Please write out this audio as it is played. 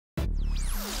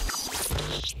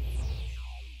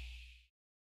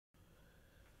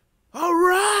All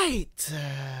right,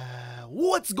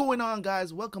 what's going on,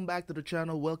 guys? Welcome back to the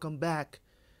channel. Welcome back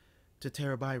to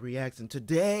Terabyt Reacts, and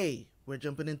today we're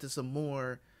jumping into some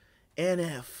more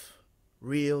NF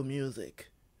real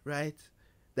music, right?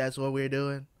 That's what we're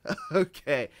doing.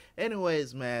 Okay.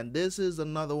 Anyways, man, this is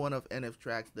another one of NF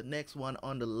tracks. The next one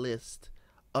on the list,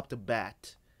 up to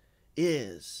bat,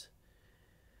 is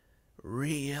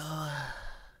Real.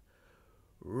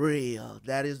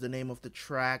 That is the name of the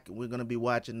track. We're gonna be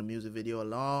watching the music video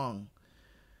along.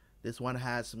 This one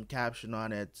has some caption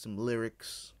on it, some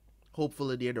lyrics.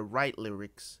 Hopefully they're the right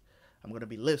lyrics. I'm gonna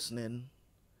be listening.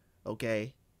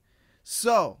 Okay,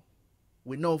 so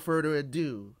with no further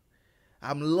ado,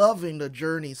 I'm loving the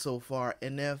journey so far.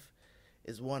 NF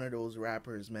is one of those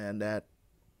rappers, man, that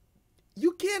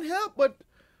you can't help but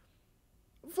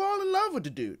fall in love with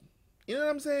the dude. You know what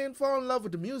I'm saying? Fall in love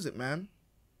with the music, man.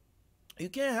 You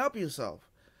can't help yourself.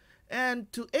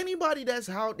 And to anybody that's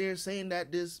out there saying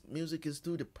that this music is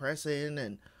too depressing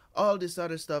and all this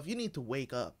other stuff, you need to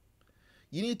wake up.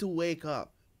 You need to wake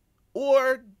up.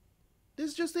 Or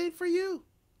this just ain't for you.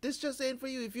 This just ain't for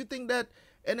you. If you think that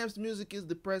NF's music is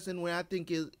depressing, when I think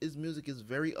his music is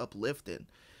very uplifting.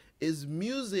 His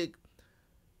music,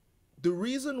 the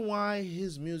reason why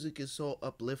his music is so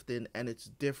uplifting and it's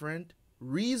different,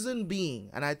 reason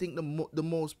being, and I think the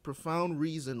most profound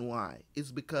reason why,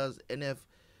 is because NF,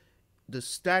 the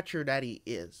stature that he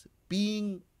is,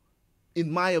 being,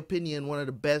 in my opinion, one of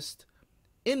the best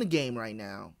in the game right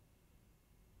now,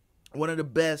 one of the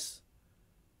best,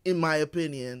 in my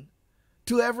opinion,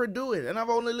 to ever do it. And I've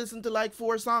only listened to like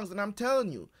 4 songs, and I'm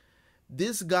telling you,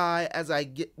 this guy, as I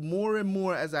get more and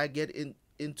more, as I get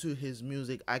into his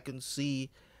music, I can see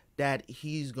that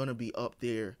he's gonna be up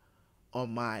there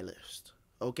on my list.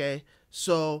 Okay,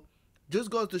 so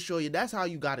just goes to show you, that's how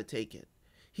you got to take it.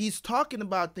 He's talking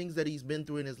about things that he's been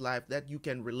through in his life that you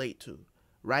can relate to,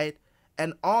 right?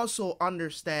 And also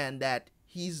understand that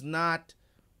he's not,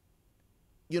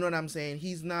 you know what I'm saying,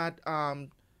 he's not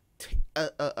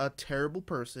a terrible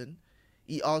person.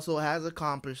 He also has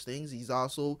accomplished things. He's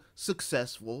also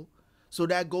successful. So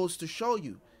that goes to show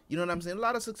you, you know what I'm saying? A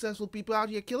lot of successful people out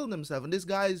here killing themselves, and this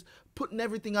guy's putting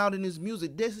everything out in his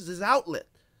music. This is his outlet,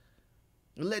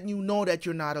 letting you know that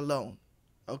you're not alone.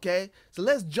 Okay, so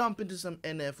let's jump into some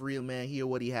NF Real, man. Hear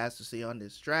what he has to say on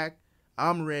this track.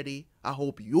 I'm ready. I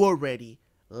hope you're ready.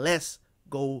 Let's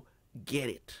go get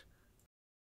it.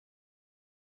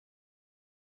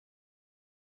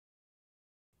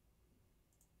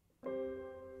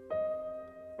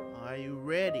 Are you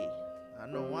ready? I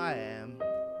know I am.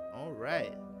 All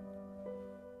right.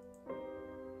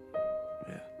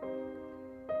 Yeah.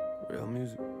 Real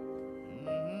music.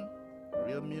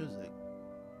 Real music.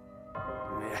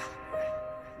 Yeah.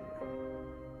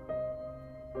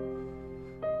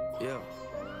 Yo.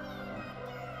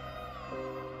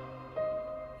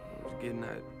 You're getting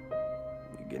that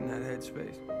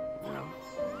headspace, you know?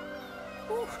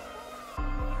 Woo.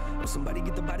 Will somebody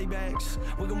get the body bags?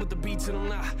 Working with the beats in them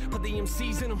now. Put the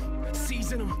MCs in them,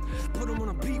 season them. Put them on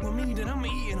a beat with me, then I'm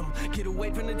eating them. Get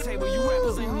away from the table, you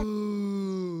rappers ain't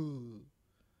home.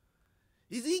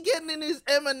 Is he getting in his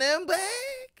Eminem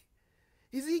bag?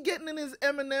 Is he getting in his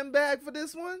Eminem bag for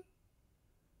this one?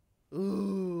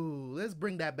 Ooh, let's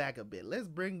bring that back a bit. Let's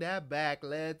bring that back.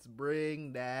 Let's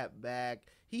bring that back.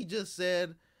 He just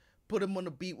said, put him on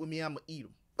the beat with me, I'ma eat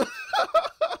him.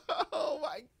 Oh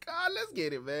my God, let's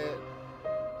get it, man.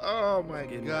 Oh my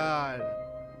God.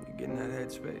 You're getting that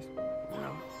headspace, you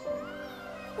know?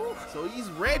 So he's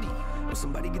ready. Will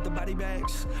somebody get the body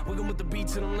bags? Working with the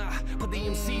beats in them now. Put the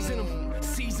MCs in them,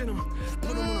 season them.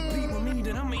 Put them on a beat with me,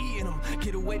 then I'm eating them.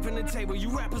 Get away from the table, you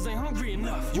rappers ain't hungry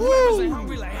enough. You rappers ain't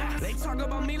hungry like that. They talk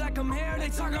about me like I'm here, they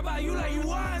talk about you like you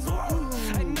was.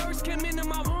 A nurse came into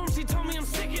my room, she told me I'm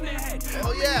sick in the head.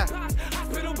 Oh yeah.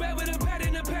 Hospital bed with a pad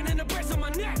and a pen and a brace on my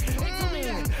neck. They told me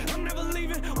that I'm never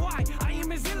leaving. Why? I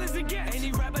am as ill as it gets.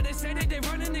 Any rapper that say that they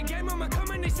running the game, I'ma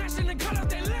come in the session and cut off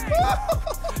their legs.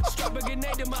 Strap a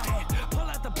grenade in my head, pull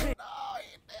out the pin. No,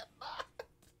 he did not.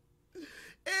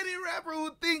 Any rapper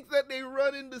who thinks that they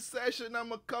run in the session,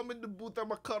 I'ma come in the booth,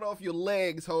 I'ma cut off your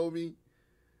legs, homie.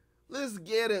 Let's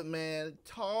get it, man.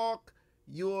 Talk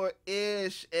your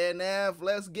ish, NF.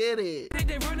 Let's get it.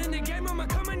 They run in the game, I'ma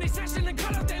come in the session and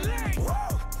cut off their legs.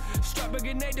 Strap a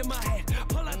grenade in my head,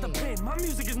 pull out the pin. My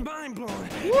music is mind blowing.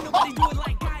 Ain't nobody do it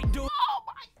like I do. Oh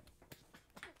my.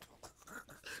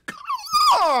 Come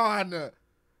on.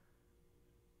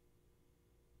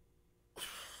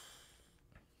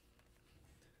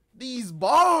 These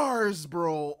bars,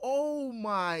 bro. Oh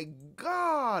my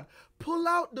God. Pull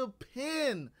out the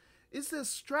pen. It says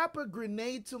strap a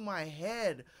grenade to my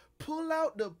head. Pull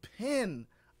out the pen.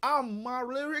 My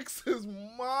lyrics is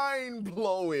mind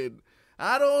blowing.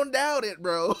 I don't doubt it,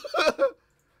 bro.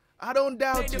 I don't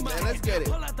doubt you, man. Let's get it.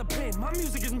 Pull out the pen. My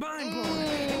music is mind blowing.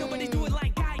 Ain't nobody do it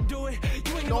like I do it.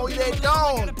 You ain't No, they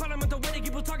don't.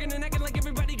 People talking and acting like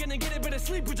everybody gonna get it, better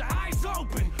sleep with your eyes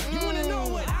open. You wanna know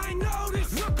what I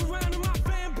noticed? Look around in my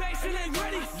fan base and ain't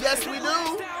ready. Yes, we do.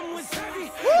 Last album was heavy.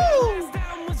 Woo! Last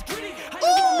album was gritty. How Woo!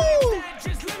 you gonna match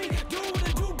that? Just let me do what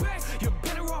I do best. You're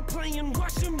better off playing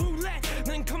Russian roulette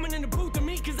than coming in the booth to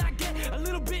me, cause I get a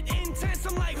little bit intense.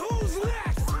 I'm like, who's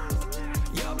next?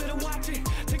 Y'all better watch it.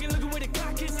 Take a look at where the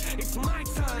clock is. It's my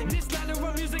time. This ladder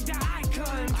of music that I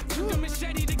climb. I took the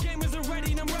machete, the game isn't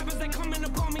ready. Them rappers that coming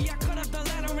upon me, I cut up the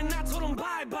ladder and I told them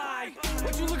bye-bye.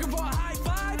 What you looking for, a high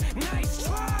five? Nice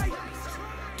try.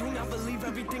 Do not believe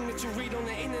everything that you read on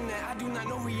the internet. I do not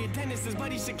know who your dentist is,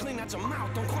 but he should clean out your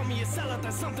mouth. Don't call me a sellout,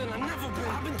 that's something I've never been.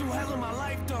 I've been through hell in my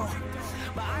life though,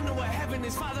 but I know what heaven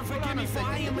is. Father, forgive me for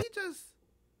I am. He just,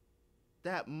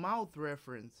 that mouth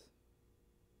reference.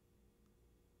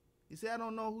 You say I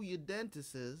don't know who your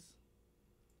dentist is.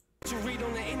 You read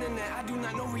on the internet. I do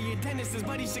not know who your dentist is,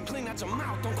 but he should clean out your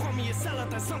mouth. Don't call me a sellout,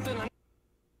 that's something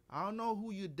I don't know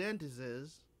who your dentist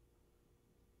is,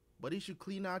 but he should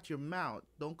clean out your mouth.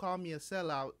 Don't call me a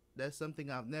sellout. That's something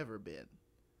I've never been.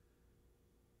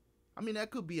 I mean,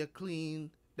 that could be a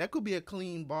clean bar. It could be a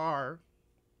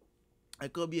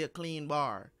clean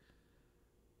bar.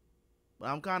 But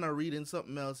I'm kind of reading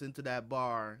something else into that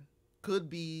bar. Could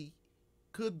be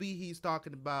he's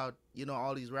talking about, you know,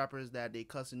 all these rappers that they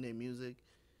cuss in their music.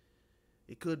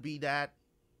 It could be that.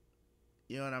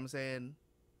 You know what I'm saying?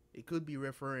 It could be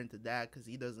referring to that because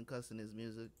he doesn't cuss in his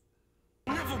music.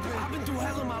 I've been through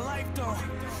hell in my life though,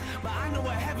 but I know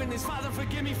what heaven is. Father,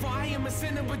 forgive me for I am a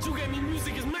sinner, but you gave me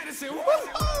music as medicine.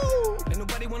 Woo! Ain't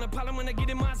nobody want a problem when I get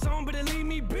in my zone, but leave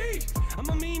me be. I'm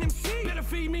a mean MC. Better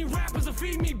feed me rappers or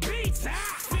feed me beats.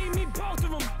 Feed me both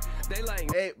of them. They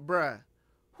like, hey, bruh.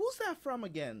 Who's that from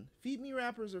again? Feed me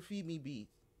rappers or feed me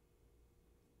beats?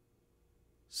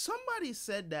 Somebody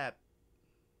said that.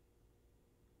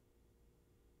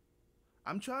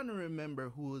 I'm trying to remember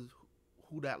who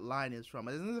that line is from.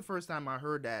 This isn't the first time I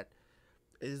heard that.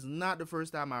 It's not the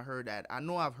first time I heard that. I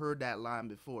know I've heard that line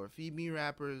before. Feed me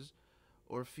rappers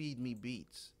or feed me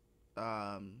beats.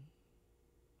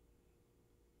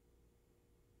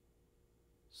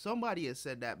 Somebody has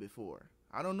said that before.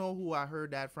 I don't know who I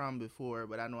heard that from before,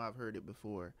 but I know I've heard it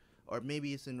before. Or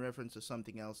maybe it's in reference to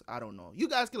something else. I don't know. You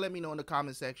guys can let me know in the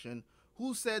comment section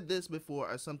who said this before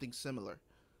or something similar.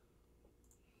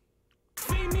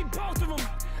 feed me both of them.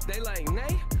 They like,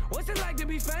 Nay, what's it like to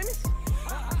be famous?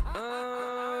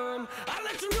 I'll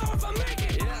let you know if I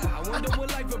make it. Yeah, I wonder what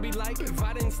life would be like if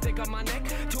I didn't stick up my neck.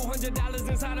 $200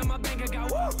 inside of my bank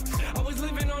account. Woo! I was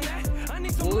living on that. I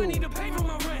need some money to pay for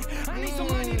my rent. I need some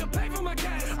money to pay for my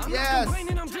gas. I'm not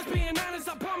complaining, I'm just being honest.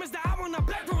 I promise that I will not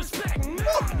beg for respect.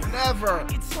 Never. I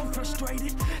get so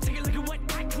frustrated. Take a look at what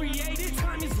I created.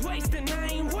 Time is wasting, I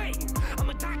ain't waiting. I'm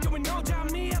a doctor with no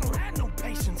job, me, I don't have no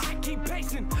patience. I keep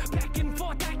pacing, back and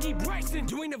forth, I keep racing.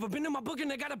 You ain't never been in my book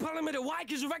and I got a problem with it. Why?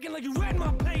 Cause you reckon like you read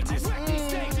my pages. Wreck these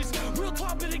stages, real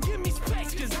talk, better give me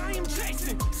space. Cause I am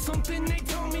chasing something they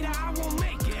told me that I won't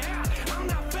make it. I'm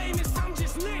not famous, I'm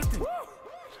just Nathan.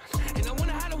 And I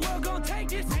wonder how the world gon' take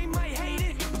this. They might hate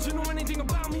it, but you know anything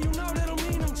about me, you know that don't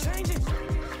mean I'm changing.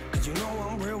 Cause you know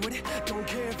I'm real with it. Don't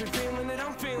care if you're feeling it,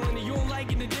 I'm feeling it. You don't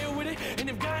like it to deal with it. And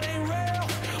if God ain't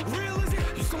real is it?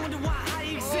 You just wonder why I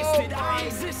existed. I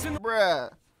exist in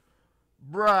Bruh.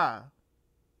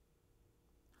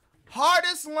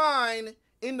 Hardest line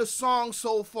in the song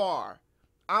so far.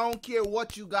 I don't care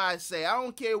what you guys say. I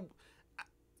don't care.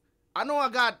 I know I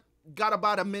got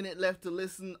about a minute left to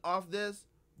listen off this.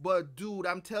 But dude,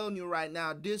 I'm telling you right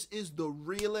now, this is the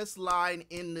realest line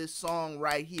in this song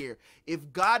right here.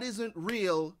 If God isn't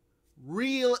real,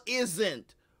 real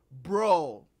isn't.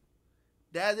 Bro,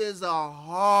 that is a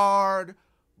hard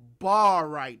bar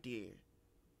right there.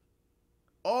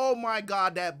 Oh my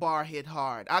God, that bar hit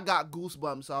hard. I got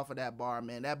goosebumps off of that bar,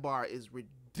 man. That bar is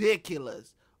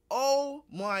ridiculous. Oh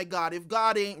my God, if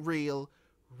God ain't real,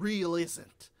 real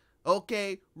isn't.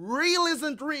 Okay? Real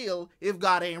isn't real if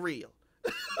God ain't real.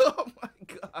 Oh my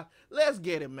God. Let's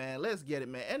get it, man. Let's get it,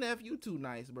 man. NF, you too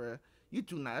nice, bro. You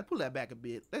too nice. Pull that back a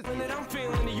bit. Let's get it. I'm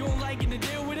feeling it. You don't like it to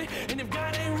deal with it. And if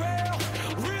God ain't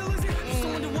real is it? Just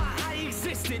wonder why I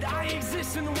existed. I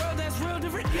exist in a world that's real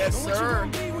different. Yes, and what sir.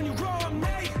 you gonna be when you grow up,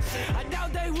 mate? I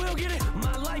doubt they will get it.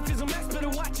 My life is a mess. Better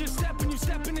watch your step. When you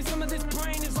step into some of this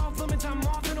brain is off limits. I'm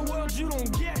off in a world you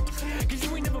don't get. Cause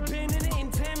you ain't never been in it.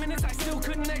 In 10 minutes, I still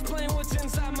couldn't explain what's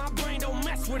inside my brain.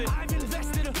 with it. I've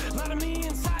invested a lot of me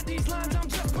inside these lines, I'm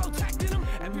just protecting them.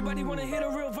 Everybody wanna hear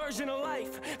a real version of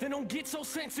life. They don't get so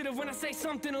sensitive when I say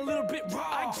something a little bit raw.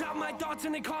 I drop my thoughts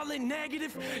and they call it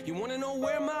negative. You wanna know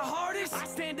where my heart is? I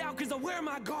stand out cause I wear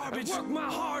my garbage. I work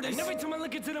my hardest. And every time I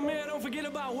look into the mirror, I don't forget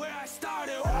about where I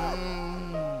started.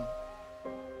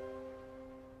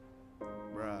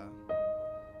 Bruh.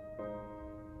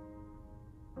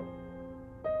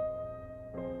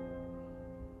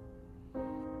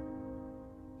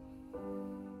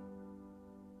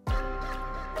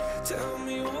 Tell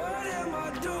me what am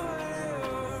I doing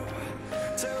here?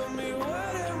 Tell me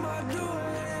what am I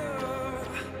doing here?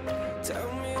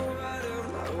 Tell me what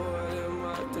am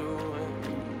I doing?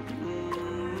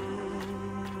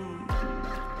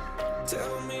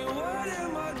 Tell me what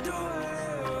am I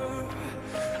doing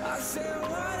here? I said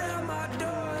what am I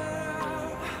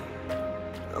doing?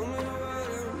 Tell me what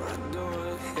am I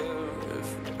doing here if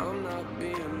I'm not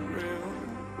being real?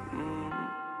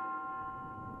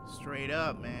 Straight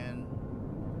up, man.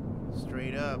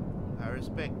 Straight up. I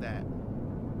respect that.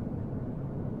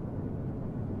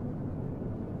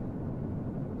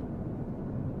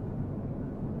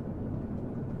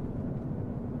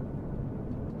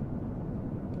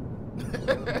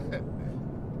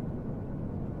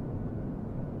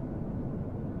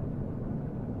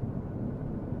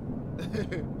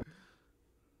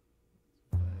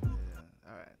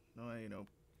 Alright. No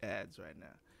ads right now.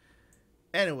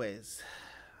 Anyways,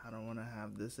 I don't want to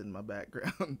have this in my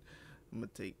background. I'm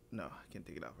gonna no, I can't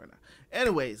take it off right now.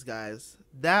 Anyways, guys,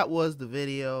 that was the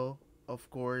video, of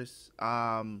course,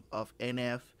 of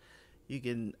NF.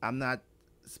 I'm not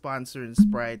sponsoring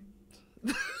Sprite.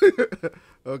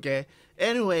 Okay.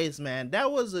 Anyways, man,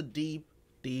 that was a deep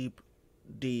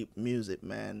music,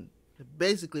 man.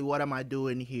 Basically, what am I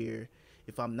doing here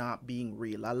if I'm not being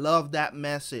real? I love that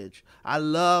message. I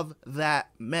love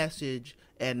that message,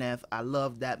 NF. I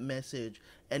love that message.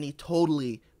 And he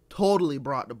totally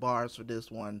brought the bars for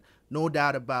this one. No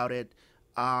doubt about it.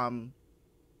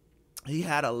 He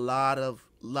had a lot of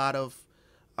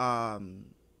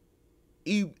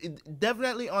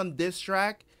definitely on this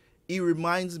track, it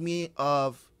reminds me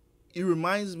of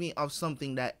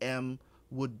something that M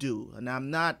would do. And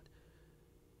I'm not,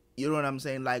 you know what I'm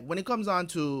saying? Like when it comes on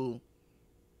to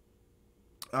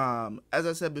as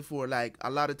I said before, like a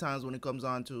lot of times when it comes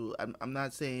on to, I'm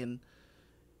not saying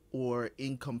or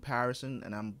in comparison,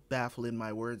 and I'm baffling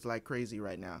my words like crazy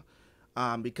right now,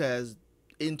 because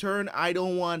in turn I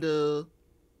don't want to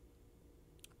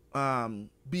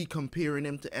be comparing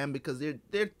him to M, because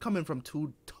they're coming from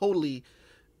two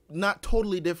not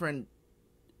totally different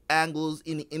angles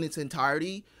in its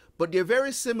entirety, but they're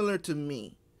very similar to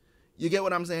me. You get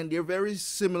what I'm saying? They're very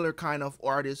similar kind of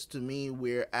artists to me,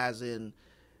 whereas in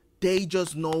they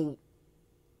just know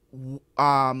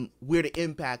where the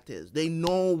impact is. They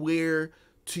know where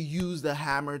to use the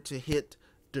hammer to hit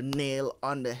the nail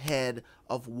on the head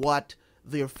of what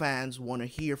their fans want to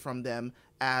hear from them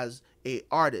as a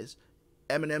artist.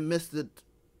 Eminem missed it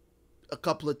a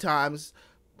couple of times,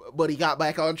 but he got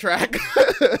back on track.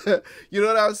 You know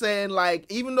what I'm saying? Like,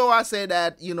 even though I say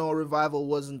that, you know, Revival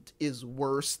wasn't his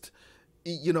worst,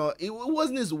 you know, it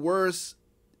wasn't his worst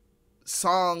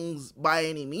songs by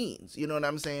any means, you know what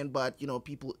I'm saying? But, you know,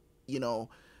 people, you know,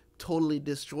 totally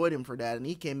destroyed him for that, and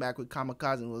he came back with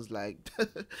Kamikaze and was like,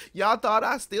 y'all thought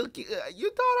I still,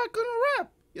 you thought I couldn't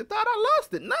rap, you thought I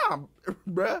lost it. Nah,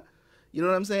 bruh. You know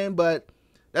what I'm saying? But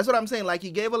that's what I'm saying. Like,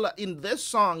 he gave a lot in this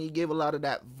song, he gave a lot of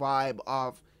that vibe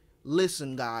of,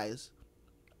 listen guys,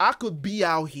 I could be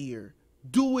out here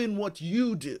doing what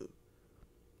you do.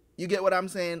 You get what I'm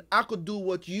saying? I could do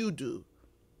what you do,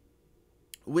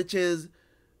 which is,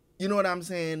 you know what I'm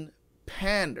saying,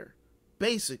 pander,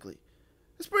 basically.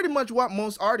 It's pretty much what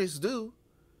most artists do.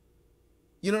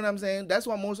 You know what I'm saying? That's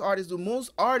what most artists do.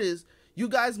 Most artists, you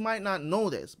guys might not know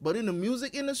this, but in the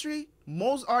music industry,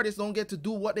 most artists don't get to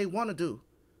do what they want to do.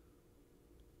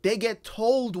 They get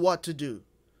told what to do.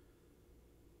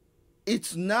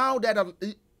 It's now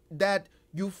that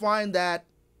you find that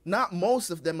not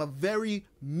most of them, a very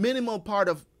minimal part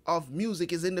of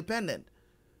music is independent.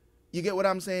 You get what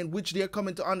I'm saying? Which they're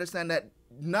coming to understand that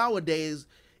nowadays,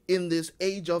 in this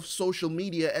age of social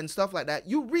media and stuff like that,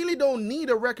 you really don't need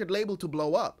a record label to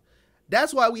blow up.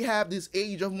 That's why we have this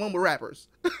age of mumble rappers.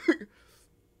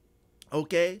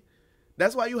 Okay?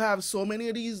 That's why you have so many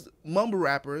of these mumble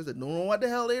rappers that don't know what the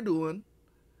hell they're doing,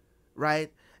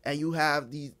 right? And you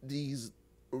have these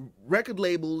record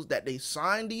labels that they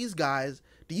sign these guys,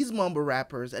 these mumble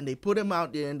rappers, and they put them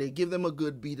out there and they give them a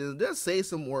good beat and just say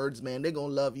some words, man. They're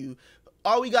gonna love you.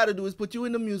 All we gotta do is put you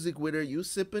in the music with her, you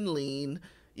sipping lean,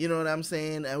 You know what I'm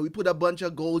saying? And we put a bunch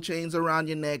of gold chains around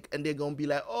your neck, and they're gonna be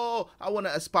like, "Oh, I want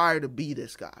to aspire to be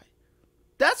this guy."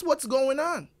 That's what's going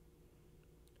on,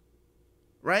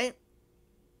 right?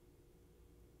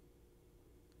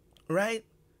 Right?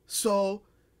 So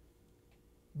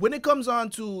when it comes on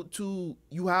to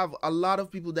you have a lot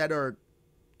of people that are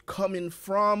coming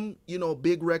from, you know,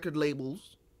 big record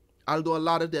labels, although a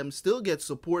lot of them still get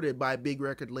supported by big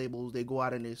record labels. They go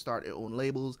out and they start their own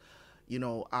labels, you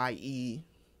know, i.e.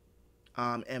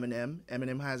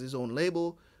 Eminem has his own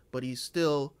label, but he's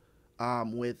still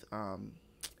with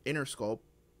Interscope,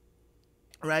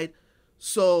 right?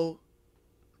 So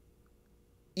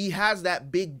he has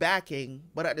that big backing,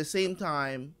 but at the same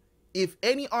time, if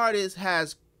any artist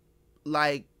has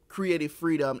like creative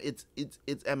freedom, it's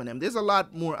Eminem. There's a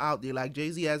lot more out there. Like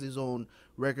Jay-Z has his own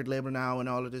record label now and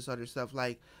all of this other stuff.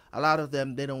 Like a lot of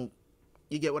them, they don't,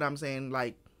 you get what I'm saying?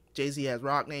 Like Jay-Z has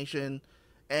Rock Nation,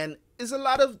 and it's a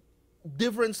lot of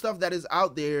different stuff that is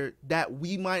out there that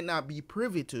we might not be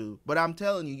privy to. But I'm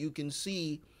telling you, you can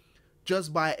see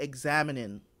just by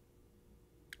examining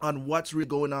on what's really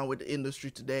going on with the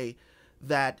industry today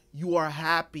that you are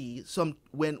happy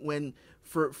when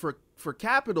for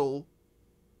Capital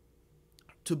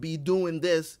to be doing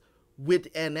this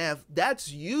with NF. That's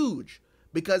huge,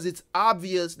 because it's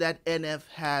obvious that NF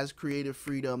has creative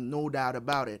freedom, no doubt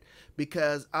about it.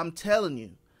 Because I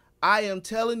am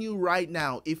telling you right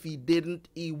now, if he didn't,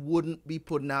 he wouldn't be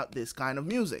putting out this kind of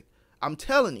music. I'm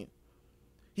telling you.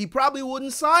 He probably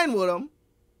wouldn't sign with him.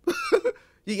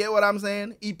 You get what I'm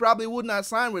saying? He probably would not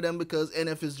sign with them because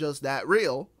NF is just that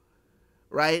real,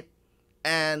 right?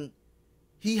 And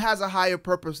he has a higher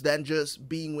purpose than just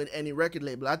being with any record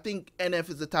label. I think NF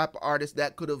is the type of artist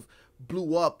that could have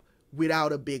blew up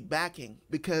without a big backing,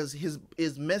 because his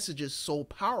message is so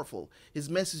powerful. His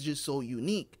message is so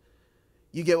unique.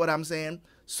 You get what I'm saying?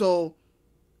 So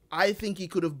I think he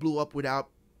could have blew up without,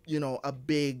 you know, a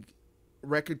big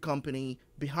record company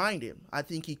behind him. I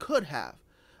think he could have.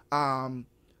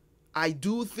 I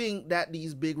do think that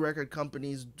these big record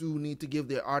companies do need to give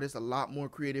their artists a lot more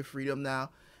creative freedom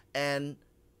now. And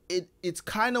it's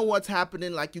kind of what's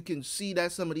happening. Like, you can see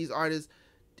that some of these artists,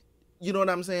 you know what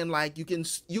I'm saying? Like, you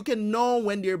can know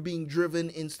when they're being driven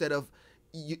instead of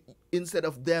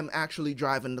them actually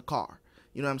driving the car.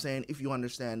 You know what I'm saying? If you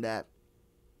understand that.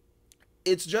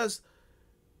 It's just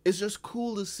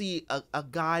cool to see a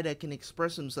guy that can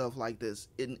express himself like this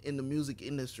in the music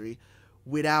industry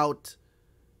without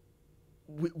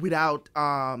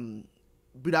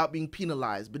being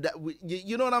penalized. But that,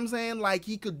 you know what I'm saying? Like,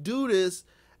 he could do this.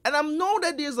 And I know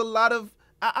that there's a lot of,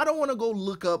 I don't want to go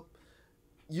look up,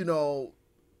 you know,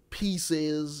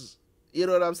 pieces, you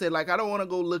know what I'm saying? Like, I don't want to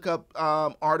go look up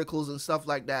articles and stuff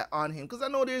like that on him, because I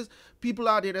know there's people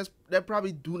out there that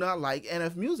probably do not like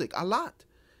NF music a lot,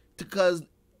 because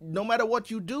no matter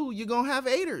what you do, you're gonna have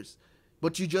haters,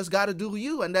 but you just got to do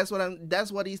you. And that's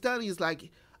what he's telling you. He's like,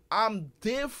 I'm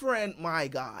different, my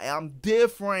guy. I'm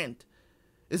different.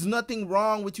 There's nothing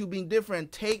wrong with you being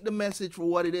different. Take the message for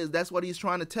what it is. That's what he's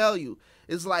trying to tell you.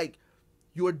 It's like,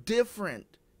 you're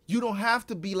different. You don't have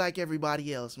to be like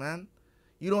everybody else, man.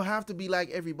 You don't have to be like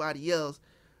everybody else.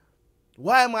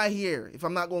 Why am I here if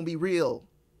I'm not going to be real?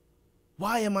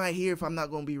 Why am I here if I'm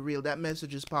not going to be real? That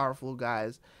message is powerful,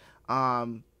 guys.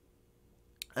 And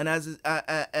as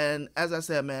I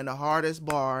said, man, the hardest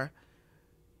bar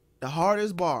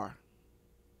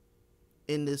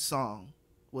in this song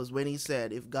was when he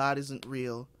said, if God isn't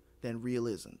real, then real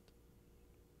isn't.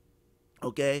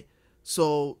 Okay?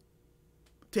 So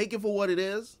take it for what it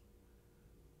is.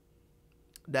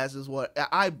 That's just what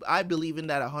I believe in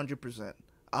that 100%.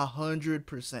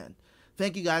 100%.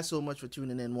 Thank you guys so much for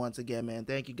tuning in once again, man.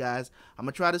 Thank you guys. I'm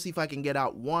going to try to see if I can get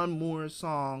out one more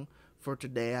song for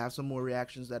today. I have some more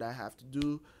reactions that I have to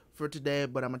do for today,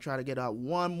 but I'm going to try to get out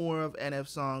one more of NF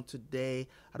song today.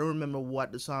 I don't remember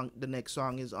what the next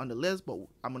song is on the list, but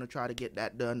I'm going to try to get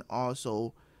that done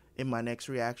also in my next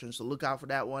reaction. So look out for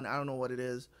that one. I don't know what it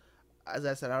is. As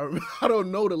I said, I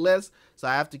don't know the list, so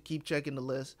I have to keep checking the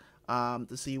list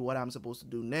to see what I'm supposed to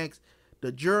do next.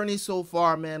 The journey so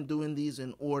far, man, doing these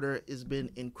in order has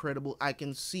been incredible. I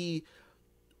can see,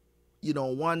 you know,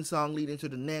 one song leading to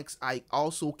the next. I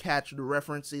also catch the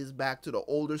references back to the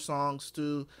older songs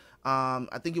too.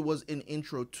 I think it was in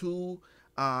intro 2.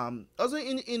 Also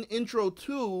in intro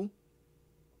 2,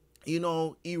 you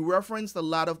know, he referenced a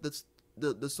lot of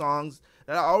the songs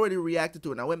that I already reacted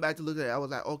to, and I went back to look at it. I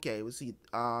was like, okay, we see.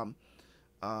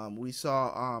 We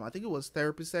saw I think it was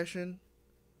Therapy Session,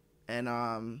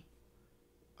 and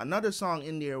another song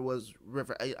in there was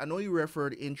I know he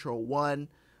referred intro 1.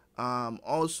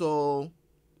 Also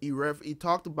he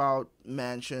talked about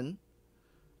Mansion.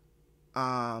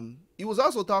 He was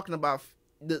also talking about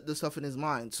the stuff in his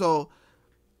mind. So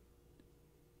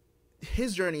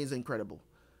his journey is incredible.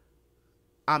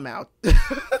 I'm out.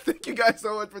 Thank you guys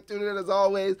so much for tuning in as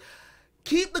always.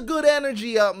 Keep the good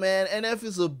energy up, man. NF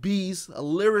is a beast, a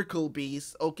lyrical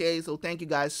beast. Okay, so thank you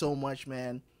guys so much,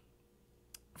 man,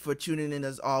 for tuning in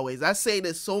as always. I say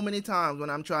this so many times when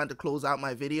I'm trying to close out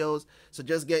my videos, so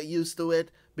just get used to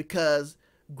it, because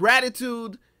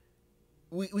gratitude,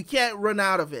 we can't run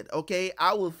out of it. Okay,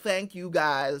 I will thank you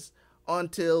guys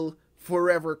until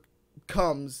forever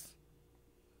comes.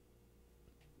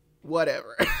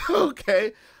 Whatever.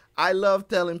 Okay, I love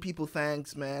telling people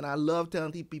thanks, man. I love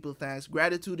telling people thanks.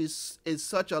 Gratitude is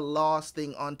such a lost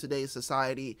thing on today's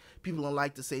society. People don't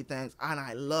like to say thanks, and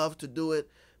I love to do it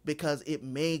because it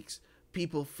makes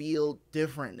people feel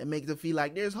different. It makes them feel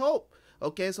like there's hope.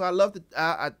 Okay, so I love to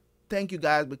I thank you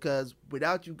guys, because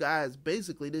without you guys,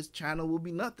 basically this channel will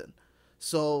be nothing.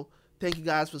 So thank you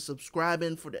guys for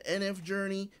subscribing for the NF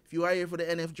journey. If you are here for the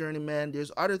NF journey, man,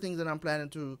 there's other things that I'm planning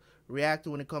to react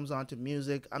to when it comes on to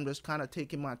music. I'm just kind of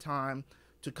taking my time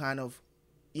to kind of,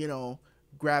 you know,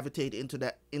 gravitate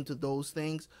into those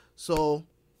things. So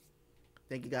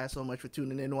thank you guys so much for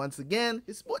tuning in once again.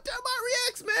 It's more Terabyt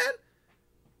Reacts, man.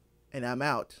 And I'm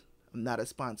out. I'm not a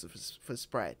sponsor for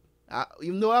Sprite.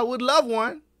 Even though I would love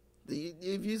one.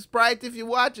 If you Sprite, if you're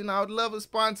watching, I would love a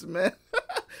sponsor, man.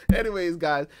 Anyways,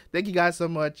 guys, thank you guys so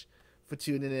much for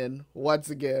tuning in. Once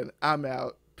again, I'm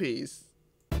out. Peace.